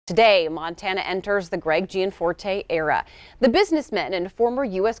Today, Montana enters the Gianforte era. The businessman and former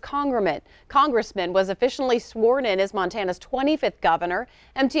U.S. congressman was officially sworn in as Montana's 25th governor.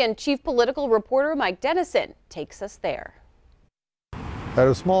 MTN chief political reporter Mike Dennison takes us there. At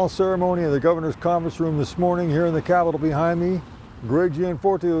a small ceremony in the governor's conference room this morning here in the Capitol behind me,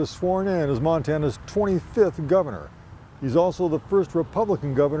 Gianforte was sworn in as Montana's 25th governor. He's also the first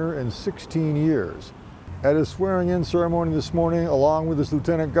Republican governor in 16 years. At his swearing-in ceremony this morning, along with his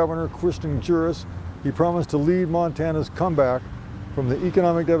Lieutenant Governor Kristen Juris, he promised to lead Montana's comeback from the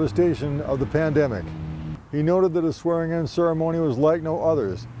economic devastation of the pandemic. He noted that his swearing-in ceremony was like no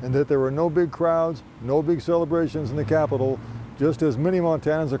others, and that there were no big crowds, no big celebrations in the Capitol, just as many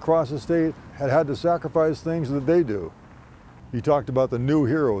Montanans across the state had had to sacrifice things that they do. He talked about the new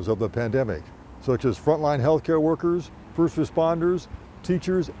heroes of the pandemic, such as frontline healthcare workers, first responders,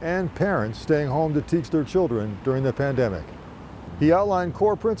 teachers, and parents staying home to teach their children during the pandemic. He outlined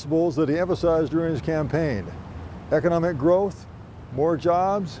core principles that he emphasized during his campaign: economic growth, more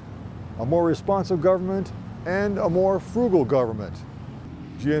jobs, a more responsive government, and a more frugal government.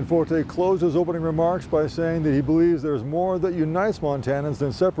 Gianforte closed his opening remarks by saying that he believes there's more that unites Montanans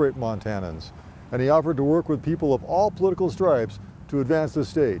than separate Montanans, and he offered to work with people of all political stripes to advance the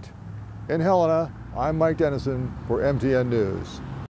state. In Helena, I'm Mike Dennison for MTN News.